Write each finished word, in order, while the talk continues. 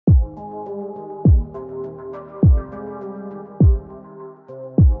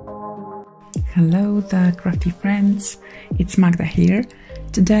Hello the crafty friends, it's Magda here.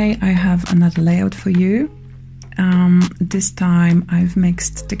 Today I have another layout for you. This time I've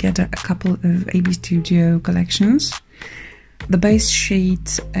mixed together a couple of ABstudio collections. The base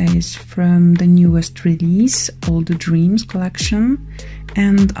sheet is from the newest release, All the Dreams collection,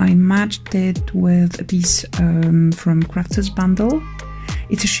 and I matched it with a piece from Crafters Bundle.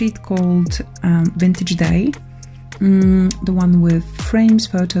 It's a sheet called Vintage Day. The one with frames,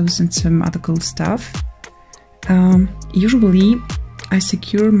 photos and some other cool stuff. Usually I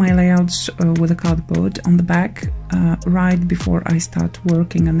secure my layouts with a cardboard on the back right before I start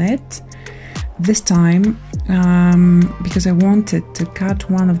working on it. This time, because I wanted to cut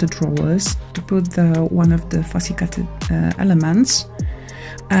one of the drawers to put one of the fussy cutted elements,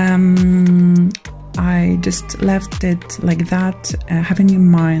 I just left it like that, having in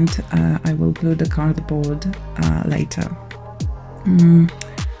mind I will glue the cardboard later.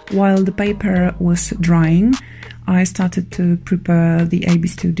 While the paper was drying, I started to prepare the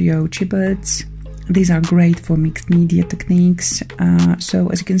ABstudio chipboards. These are great for mixed media techniques, so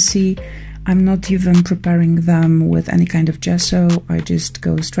as you can see, I'm not even preparing them with any kind of gesso. I just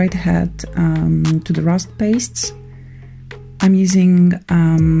go straight ahead to the rust pastes. I'm using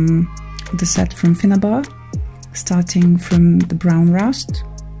the set from Finnabar, starting from the brown rust.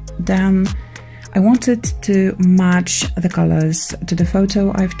 Then I wanted to match the colors to the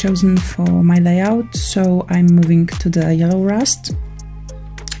photo I've chosen for my layout, so I'm moving to the yellow rust.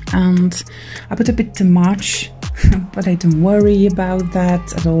 And I put a bit too much, but I don't worry about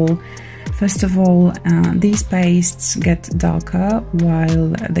that at all. First of all, these pastes get darker while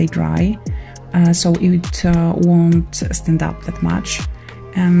they dry, so it won't stand up that much.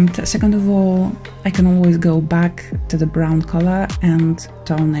 And second of all, I can always go back to the brown color and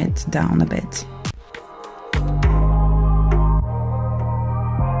tone it down a bit.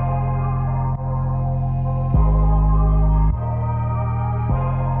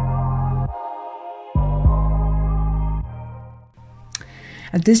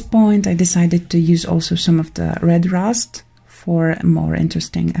 At this point, I decided to use also some of the red rust for a more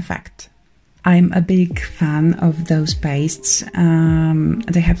interesting effect. I'm a big fan of those pastes.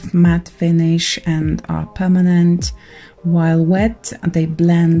 They have matte finish and are permanent. While wet, they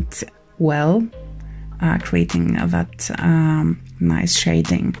blend well, creating that nice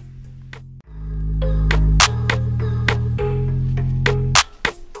shading.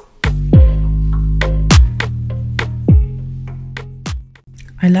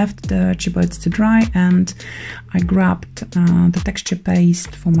 I left the chipboards to dry and I grabbed the texture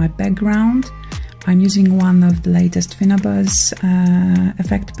paste for my background. I'm using one of the latest Finnabar's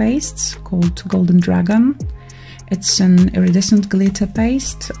effect pastes called Golden Dragon. It's an iridescent glitter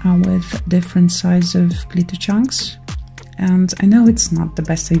paste with different size of glitter chunks. And I know it's not the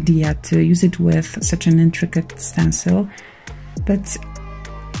best idea to use it with such an intricate stencil, but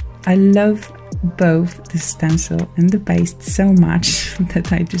I love both the stencil and the paste so much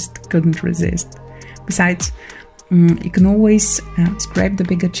that I just couldn't resist. Besides, you can always scrape the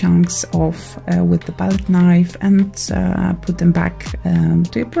bigger chunks off with the palette knife and put them back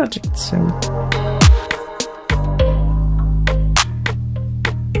to your project. So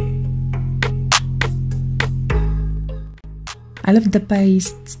I left the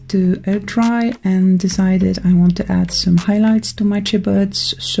paste to air dry and decided I want to add some highlights to my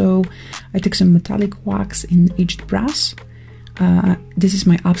chipboards, so I took some metallic wax in aged brass. This is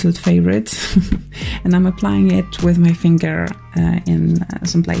my absolute favorite and I'm applying it with my finger in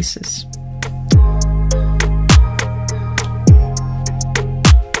some places.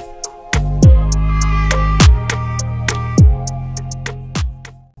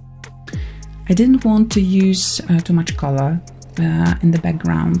 I didn't want to use too much color in the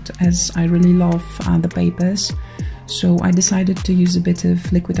background, as I really love the papers, so I decided to use a bit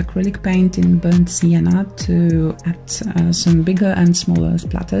of liquid acrylic paint in burnt sienna to add some bigger and smaller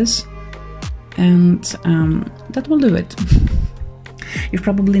splatters, and that will do it. You've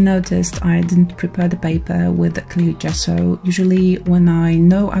probably noticed I didn't prepare the paper with a clear gesso. Usually when I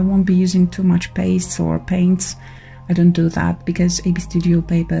know I won't be using too much pastes or paints, I don't do that, because ABstudio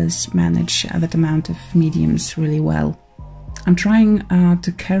papers manage that amount of mediums really well. I'm trying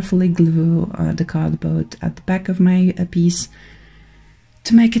to carefully glue the cardboard at the back of my piece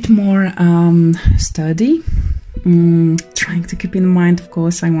to make it more sturdy. Trying to keep in mind, of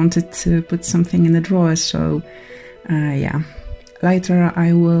course, I wanted to put something in the drawer, so yeah. Later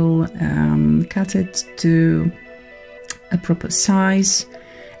I will cut it to a proper size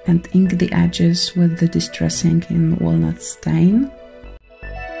and ink the edges with the Distress ink in walnut stain.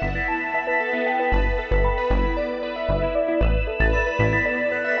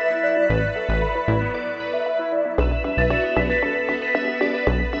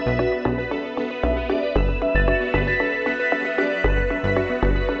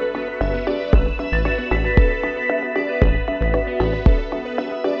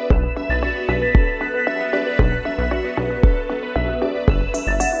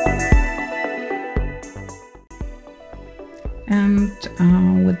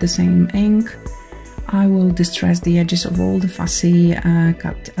 with the same ink. I will distress the edges of all the fussy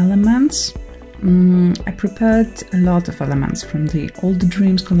cut elements. I prepared a lot of elements from the All the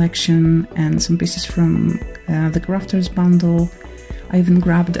Dreams collection and some pieces from the Crafters bundle. I even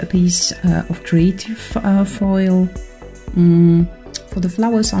grabbed a piece of creative foil. For the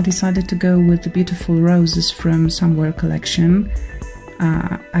flowers, I decided to go with the beautiful roses from Somewhere collection.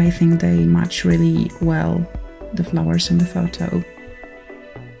 I think they match really well the flowers in the photo.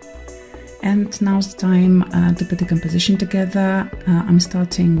 And now's the time to put the composition together. I'm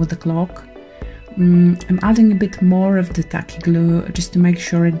starting with the clock. I'm adding a bit more of the tacky glue just to make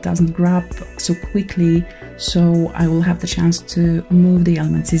sure it doesn't grab so quickly, so I will have the chance to move the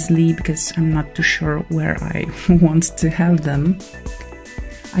elements easily because I'm not too sure where I want to have them.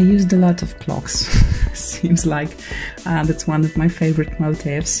 I used a lot of clocks, seems like that's one of my favorite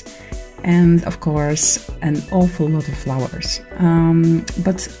motifs, and of course an awful lot of flowers.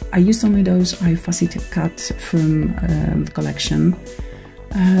 But I used only those I fussy cut from the collection.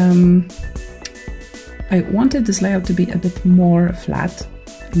 I wanted this layout to be a bit more flat,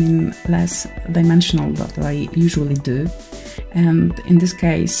 I mean less dimensional than I usually do, and in this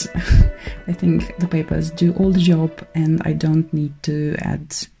case I think the papers do all the job and I don't need to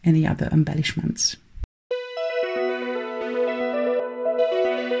add any other embellishments.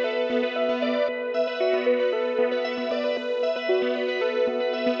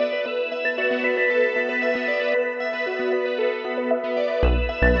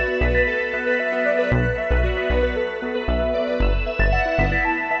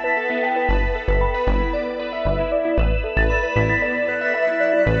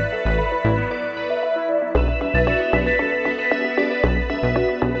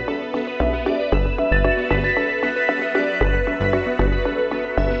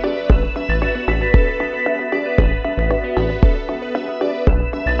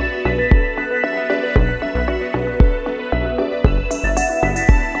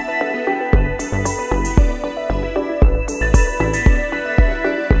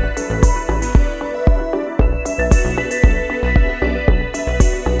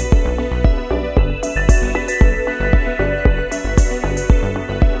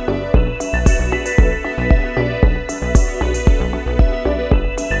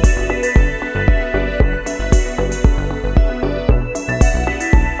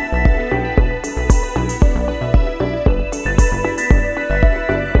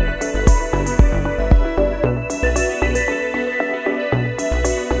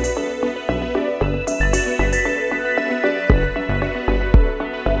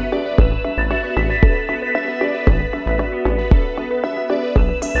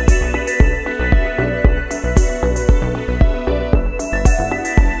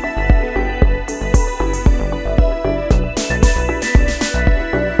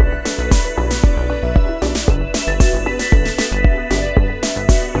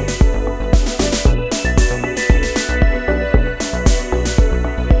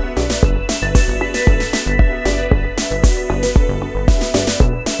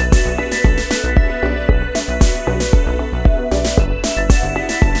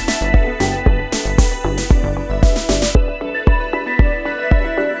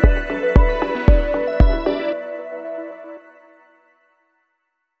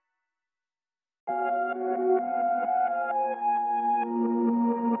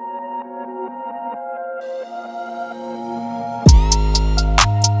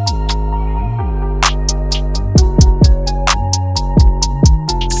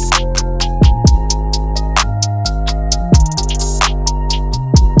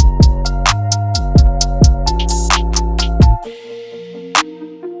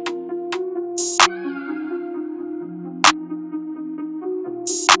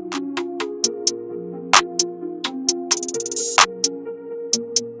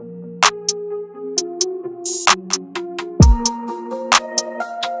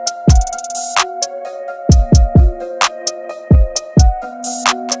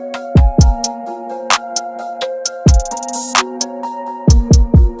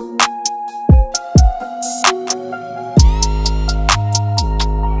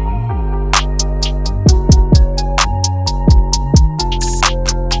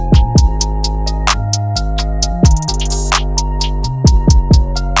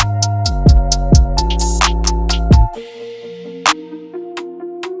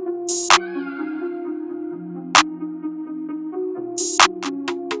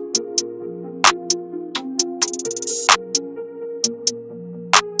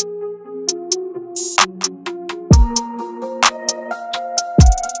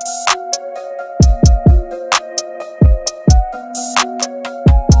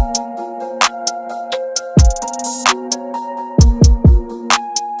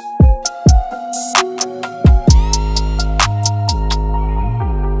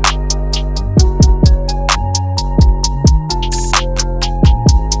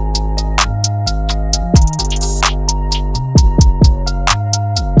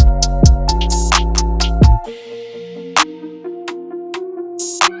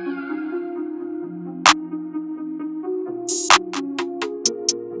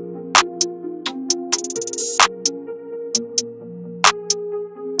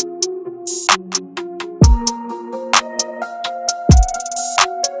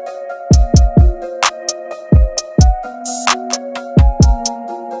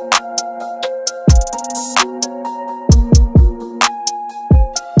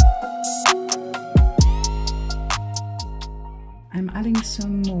 adding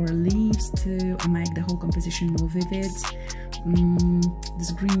some more leaves to make the whole composition more vivid.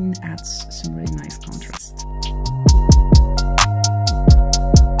 This green adds some really nice contrast.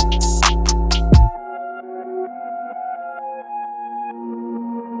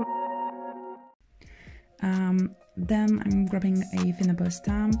 Then I'm grabbing a thin embossed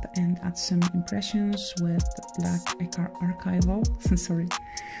stamp and add some impressions with black archival, sorry,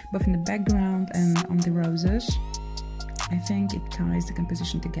 both in the background and on the roses. I think it ties the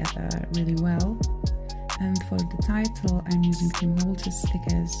composition together really well. And for the title, I'm using Tim Holtz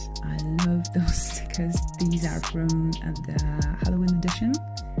stickers. I love those stickers. These are from the Halloween edition.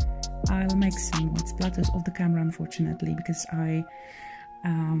 I'll make some white splatters off the camera, unfortunately, because I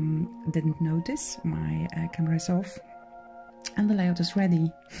didn't notice. My camera is off and the layout is ready.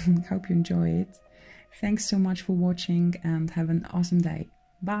 Hope you enjoy it. Thanks so much for watching and have an awesome day.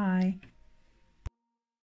 Bye!